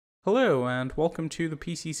Hello and welcome to the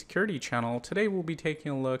PC Security channel. Today we'll be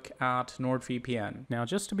taking a look at NordVPN. Now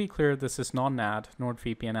just to be clear, this is not an ad.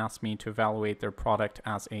 NordVPN asked me to evaluate their product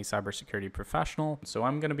as a cybersecurity professional. So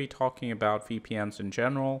I'm going to be talking about VPNs in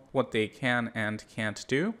general, what they can and can't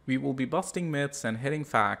do. We will be busting myths and hitting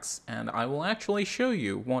facts, and I will actually show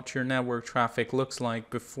you what your network traffic looks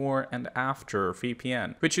like before and after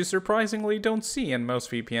VPN, which you surprisingly don't see in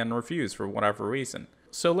most VPN reviews for whatever reason.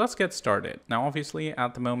 So let's get started. Now obviously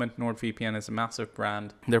at the moment NordVPN is a massive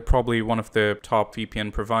brand. They're probably one of the top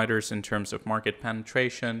VPN providers in terms of market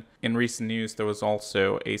penetration. In recent news there was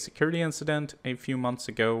also a security incident a few months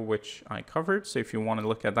ago which I covered, so if you want to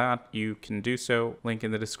look at that you can do so, link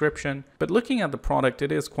in the description. But looking at the product,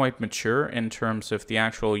 it is quite mature in terms of the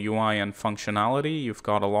actual UI and functionality. You've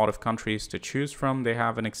got a lot of countries to choose from, they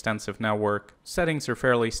have an extensive network. Settings are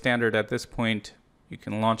fairly standard at this point. You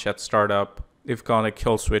can launch at startup. They've got a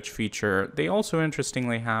kill switch feature. They also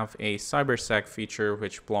interestingly have a cybersec feature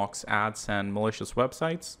which blocks ads and malicious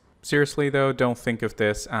websites. Seriously though, don't think of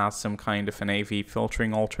this as some kind of an AV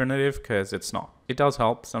filtering alternative, because it's not. It does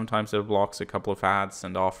help. Sometimes it blocks a couple of ads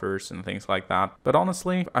and offers and things like that. But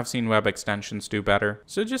honestly, I've seen web extensions do better.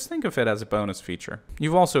 So just think of it as a bonus feature.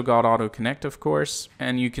 You've also got auto connect, of course,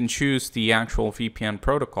 and you can choose the actual VPN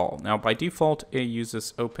protocol. Now by default, it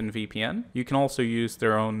uses OpenVPN. You can also use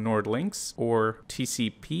their own Nord Links or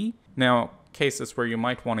TCP. Now, cases where you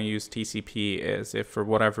might want to use TCP is if for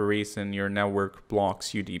whatever reason your network blocks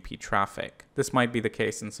UDP traffic. This might be the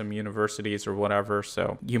case in some universities or whatever,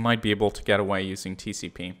 so you might be able to get away using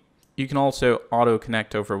TCP. You can also auto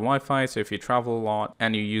connect over Wi-Fi, so if you travel a lot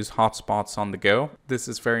and you use hotspots on the go, this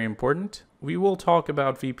is very important. We will talk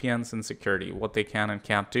about VPNs and security, what they can and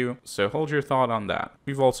can't do, so hold your thought on that.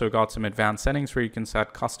 We've also got some advanced settings where you can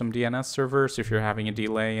set custom DNS servers if you're having a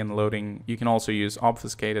delay in loading. You can also use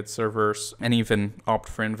obfuscated servers and even opt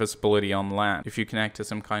for invisibility on LAN if you connect to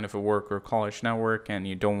some kind of a work or college network and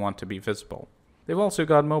you don't want to be visible. They've also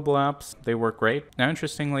got mobile apps. They work great. Now,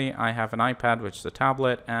 interestingly, I have an iPad, which is a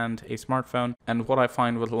tablet, and a smartphone. And what I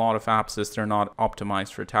find with a lot of apps is they're not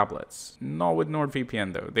optimized for tablets. Not with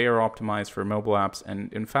NordVPN, though. They are optimized for mobile apps.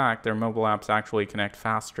 And in fact, their mobile apps actually connect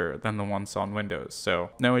faster than the ones on Windows. So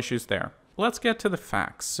no issues there. Let's get to the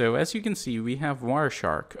facts. So as you can see, we have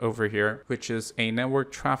Wireshark over here, which is a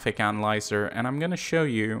network traffic analyzer, and I'm going to show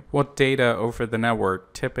you what data over the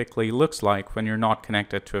network typically looks like when you're not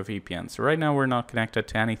connected to a VPN. So right now we're not connected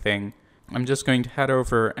to anything. I'm just going to head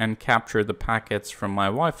over and capture the packets from my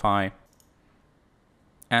Wi-Fi,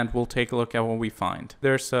 and we'll take a look at what we find.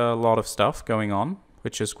 There's a lot of stuff going on,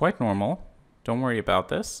 which is quite normal. Don't worry about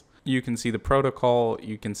this. You can see the protocol,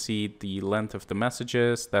 you can see the length of the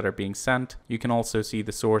messages that are being sent. You can also see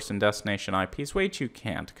the source and destination IPs. Wait, you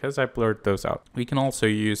can't, because I blurred those out. We can also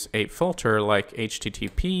use a filter like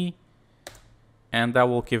HTTP, and that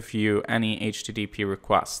will give you any HTTP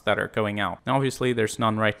requests that are going out. Now, obviously, there's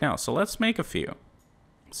none right now, so let's make a few.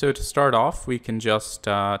 So to start off, we can just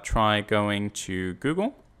try going to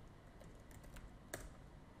Google.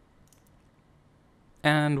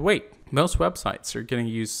 And wait. Most websites are going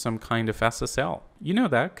to use some kind of SSL. You know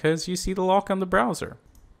that because you see the lock on the browser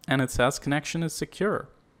and it says connection is secure.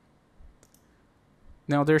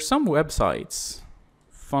 Now there's some websites,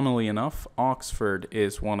 funnily enough, Oxford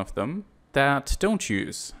is one of them, that don't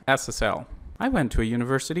use SSL. I went to a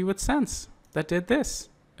university with Sense that did this.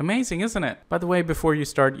 Amazing, isn't it? By the way, before you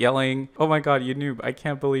start yelling, oh my god, you noob, I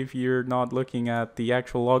can't believe you're not looking at the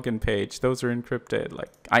actual login page. Those are encrypted. Like,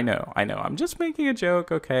 I know. I'm just making a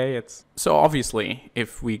joke, okay? So obviously,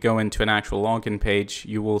 if we go into an actual login page,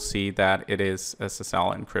 you will see that it is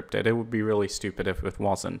SSL encrypted. It would be really stupid if it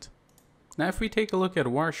wasn't. Now, if we take a look at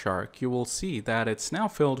Wireshark, you will see that it's now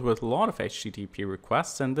filled with a lot of HTTP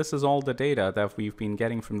requests, and this is all the data that we've been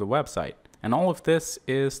getting from the website. And all of this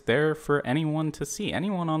is there for anyone to see,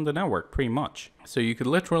 anyone on the network, pretty much. So you could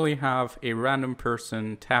literally have a random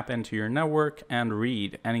person tap into your network and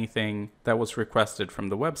read anything that was requested from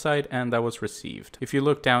the website and that was received. If you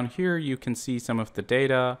look down here, you can see some of the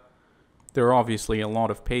data. There are obviously a lot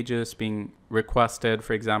of pages being requested.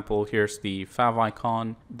 For example, here's the fav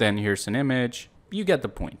icon, then here's an image. You get the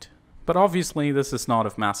point. But obviously this is not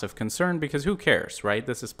of massive concern because who cares, right?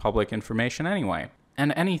 This is public information anyway.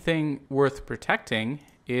 And anything worth protecting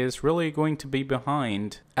is really going to be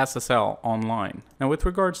behind SSL online. Now, with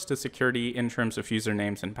regards to security in terms of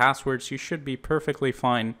usernames and passwords, you should be perfectly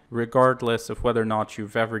fine regardless of whether or not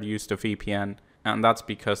you've ever used a VPN. And that's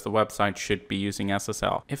because the website should be using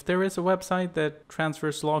SSL. If there is a website that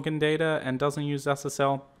transfers login data and doesn't use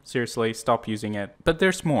SSL, seriously, stop using it. But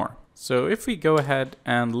there's more. So if we go ahead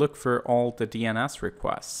and look for all the DNS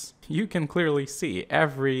requests, you can clearly see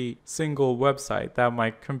every single website that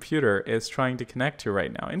my computer is trying to connect to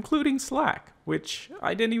right now, including Slack, which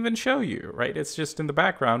I didn't even show you, right? It's just in the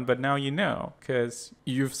background, but now you know, because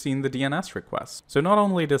you've seen the DNS requests. So not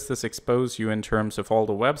only does this expose you in terms of all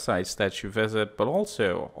the websites that you visit, but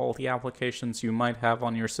also all the applications you might have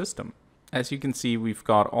on your system. As you can see, we've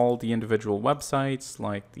got all the individual websites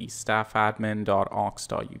like the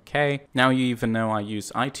staffadmin.ox.uk. Now you even know I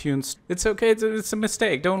use iTunes. It's okay, it's a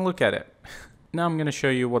mistake, don't look at it. Now I'm going to show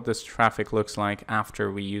you what this traffic looks like after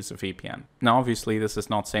we use a VPN. Now obviously this is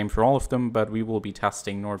not same for all of them, but we will be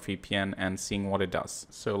testing NordVPN and seeing what it does.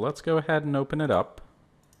 So let's go ahead and open it up.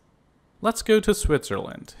 Let's go to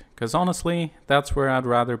Switzerland, because honestly, that's where I'd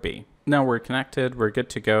rather be. Now we're connected, we're good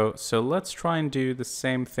to go, so let's try and do the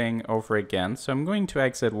same thing over again. So I'm going to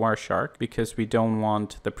exit Wireshark because we don't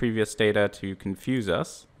want the previous data to confuse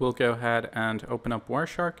us. We'll go ahead and open up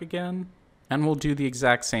Wireshark again, and we'll do the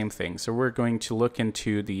exact same thing. So we're going to look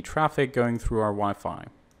into the traffic going through our Wi-Fi.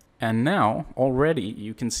 And now, already,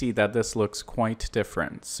 you can see that this looks quite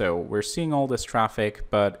different. So we're seeing all this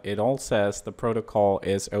traffic, but it all says the protocol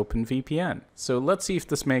is OpenVPN. So let's see if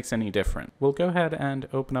this makes any difference. We'll go ahead and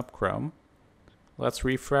open up Chrome. Let's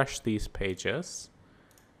refresh these pages.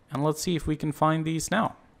 And let's see if we can find these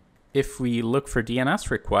now. If we look for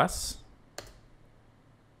DNS requests,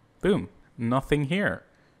 boom, nothing here,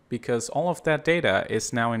 because all of that data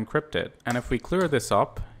is now encrypted. And if we clear this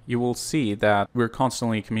up, you will see that we're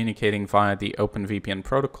constantly communicating via the OpenVPN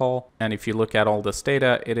protocol. And if you look at all this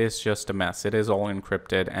data, it is just a mess. It is all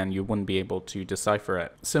encrypted and you wouldn't be able to decipher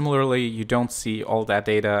it. Similarly, you don't see all that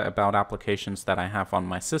data about applications that I have on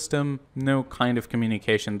my system. No kind of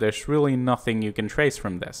communication. There's really nothing you can trace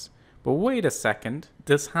from this. But wait a second,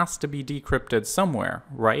 this has to be decrypted somewhere,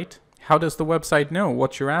 right? How does the website know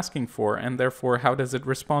what you're asking for, and therefore how does it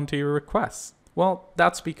respond to your requests? Well,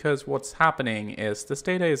 that's because what's happening is this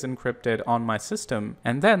data is encrypted on my system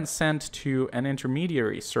and then sent to an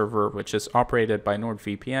intermediary server, which is operated by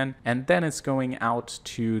NordVPN, and then it's going out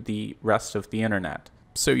to the rest of the internet.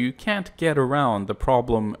 So you can't get around the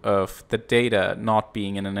problem of the data not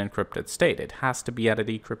being in an encrypted state. It has to be at a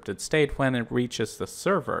decrypted state when it reaches the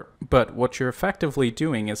server. But what you're effectively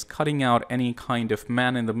doing is cutting out any kind of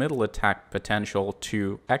man-in-the-middle attack potential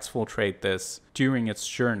to exfiltrate this during its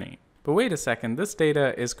journey. But wait a second, this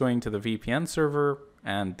data is going to the VPN server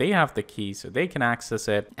and they have the key so they can access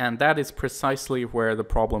it. And that is precisely where the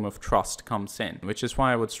problem of trust comes in, which is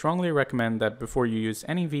why I would strongly recommend that before you use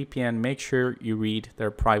any VPN, make sure you read their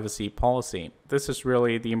privacy policy. This is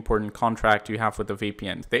really the important contract you have with the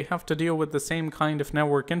VPN. They have to deal with the same kind of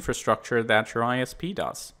network infrastructure that your ISP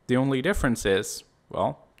does. The only difference is,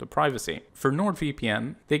 well, the privacy. For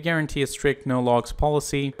NordVPN, they guarantee a strict no logs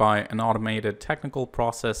policy by an automated technical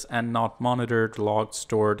process and not monitored, logged,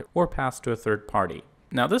 stored, or passed to a third party.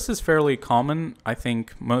 Now this is fairly common. I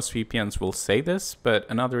think most VPNs will say this, but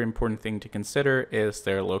another important thing to consider is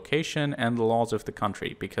their location and the laws of the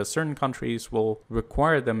country, because certain countries will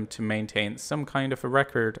require them to maintain some kind of a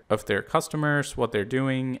record of their customers, what they're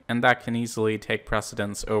doing, and that can easily take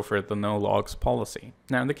precedence over the no logs policy.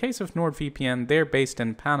 Now in the case of NordVPN, they're based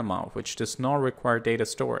in Panama, which does not require data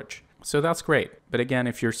storage. So that's great. But again,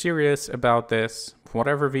 if you're serious about this,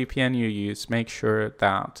 whatever VPN you use, make sure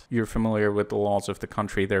that you're familiar with the laws of the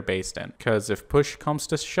country they're based in. Because if push comes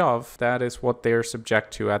to shove, that is what they're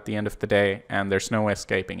subject to at the end of the day, and there's no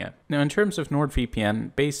escaping it. Now, in terms of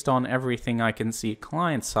NordVPN, based on everything I can see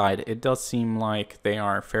client side, it does seem like they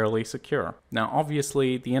are fairly secure. Now,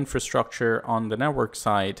 obviously, the infrastructure on the network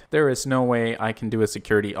side, there is no way I can do a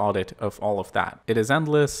security audit of all of that. It is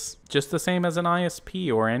endless, just the same as an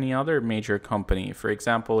ISP or any other major company. For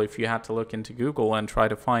example, if you had to look into Google and try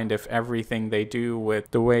to find if everything they do with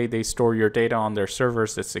the way they store your data on their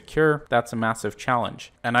servers is secure, that's a massive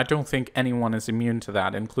challenge. And I don't think anyone is immune to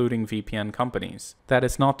that, including VPN companies. That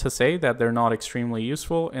is not to say that they're not extremely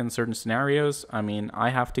useful in certain scenarios. I mean, I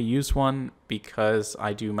have to use one because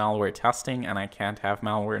I do malware testing and I can't have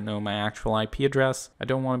malware know my actual IP address. I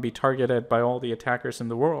don't want to be targeted by all the attackers in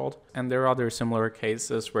the world. And there are other similar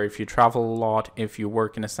cases where if you travel a lot, if you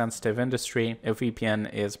work in a sensitive industry, a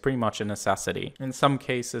VPN is pretty much a necessity. In some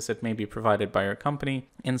cases, it may be provided by your company.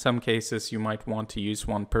 In some cases, you might want to use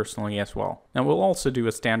one personally as well. Now, we'll also do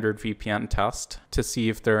a standard VPN test to see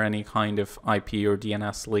if there are any kind of IP or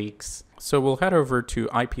DNS leaks. So we'll head over to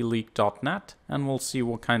ipleak.net and we'll see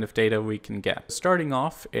what kind of data we can get. Starting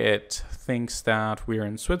off, it thinks that we're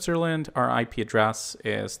in Switzerland. Our IP address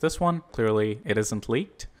is this one. Clearly, it isn't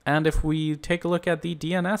leaked. And if we take a look at the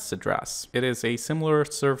DNS address, it is a similar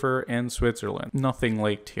server in Switzerland. Nothing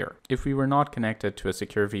leaked here. If we were not connected to a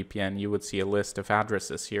secure VPN, you would see a list of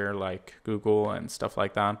addresses here like Google and stuff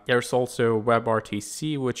like that. There's also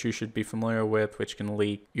WebRTC, which you should be familiar with, which can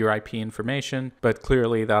leak your IP information. But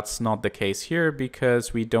clearly that's not the case here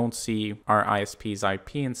because we don't see our ISP's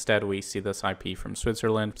IP. Instead, we see this IP from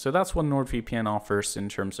Switzerland. So that's what NordVPN offers in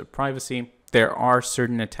terms of privacy. There are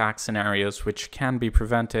certain attack scenarios which can be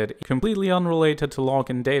prevented, completely unrelated to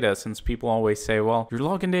login data, since people always say, well, your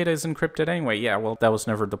login data is encrypted anyway. Yeah, well, that was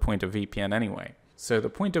never the point of VPN anyway. So the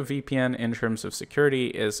point of VPN in terms of security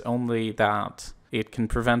is only that it can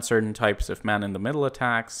prevent certain types of man-in-the-middle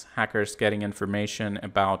attacks, hackers getting information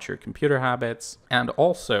about your computer habits, and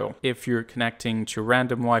also if you're connecting to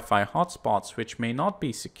random Wi-Fi hotspots which may not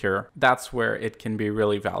be secure, that's where it can be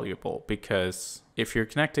really valuable, because if you're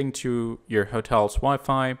connecting to your hotel's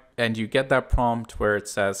Wi-Fi and you get that prompt where it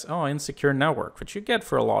says, oh, insecure network, which you get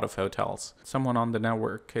for a lot of hotels, someone on the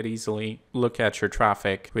network could easily look at your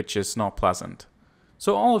traffic, which is not pleasant.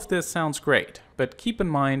 So all of this sounds great, but keep in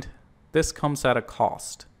mind, this comes at a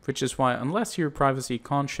cost, which is why unless you're privacy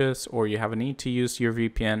conscious or you have a need to use your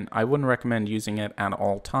VPN, I wouldn't recommend using it at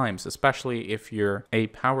all times, especially if you're a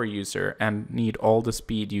power user and need all the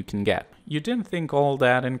speed you can get. You didn't think all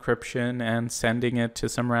that encryption and sending it to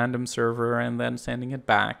some random server and then sending it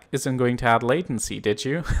back isn't going to add latency, did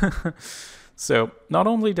you? So not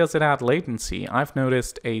only does it add latency, I've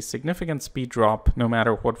noticed a significant speed drop no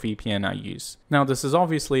matter what VPN I use. Now this is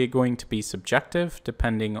obviously going to be subjective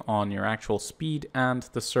depending on your actual speed and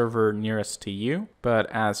the server nearest to you, but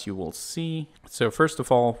as you will see, so first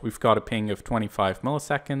of all, we've got a ping of 25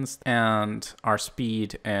 milliseconds and our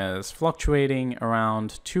speed is fluctuating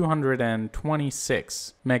around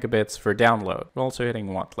 226 megabits for download. We're also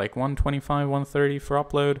hitting what, like 125, 130 for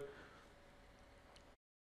upload?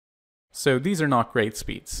 So these are not great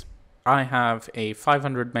speeds. I have a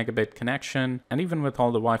 500 megabit connection, and even with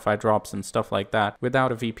all the Wi-Fi drops and stuff like that,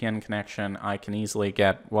 without a VPN connection, I can easily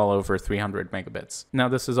get well over 300 megabits. Now,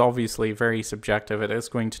 this is obviously very subjective. It is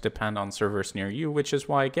going to depend on servers near you, which is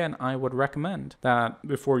why, again, I would recommend that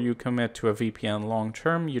before you commit to a VPN long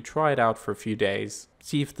term, you try it out for a few days.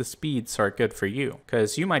 See if the speeds are good for you,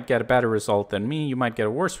 because you might get a better result than me, you might get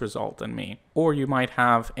a worse result than me, or you might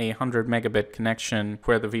have a 100 megabit connection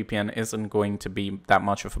where the VPN isn't going to be that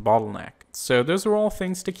much of a bottleneck. So those are all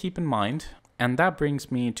things to keep in mind. And that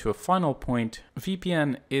brings me to a final point.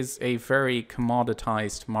 VPN is a very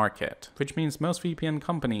commoditized market, which means most VPN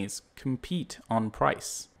companies compete on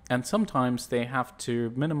price. And sometimes they have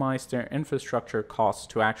to minimize their infrastructure costs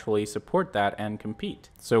to actually support that and compete.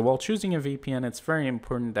 So while choosing a VPN, it's very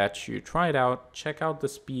important that you try it out, check out the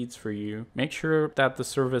speeds for you, make sure that the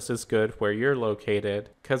service is good where you're located,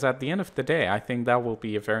 because at the end of the day, I think that will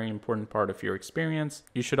be a very important part of your experience.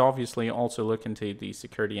 You should obviously also look into the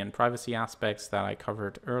security and privacy aspects that I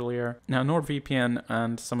covered earlier. Now, NordVPN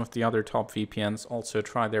and some of the other top VPNs also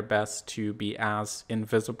try their best to be as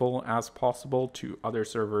invisible as possible to other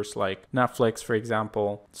servers like Netflix, for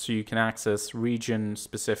example, so you can access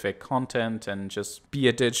region-specific content and just be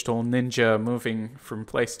a digital ninja moving from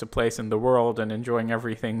place to place in the world and enjoying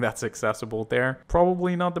everything that's accessible there.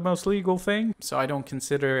 Probably not the most legal thing, so I don't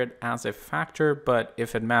consider it as a factor, but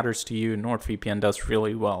if it matters to you, NordVPN does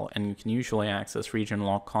really well, and you can usually access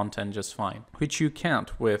region-locked content just fine, which you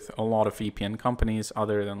can't with a lot of VPN companies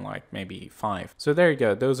other than like maybe 5. So there you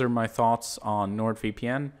go, those are my thoughts on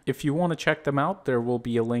NordVPN. If you want to check them out, there will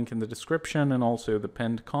be a link in the description and also the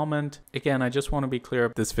pinned comment. Again, I just want to be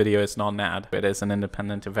clear, this video is not an ad, it is an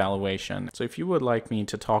independent evaluation. So if you would like me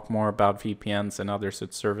to talk more about VPNs and other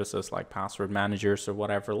such services like password managers or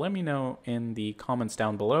whatever, let me know in the comments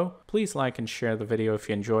down below. Please like and share the video if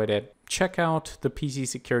you enjoyed it. Check out the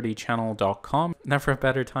PCSecurityChannel.com. Never a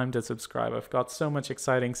better time to subscribe. I've got so much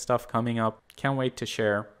exciting stuff coming up. Can't wait to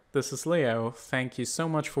share. This is Leo. Thank you so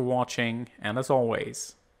much for watching, and as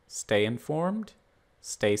always, stay informed,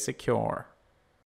 stay secure.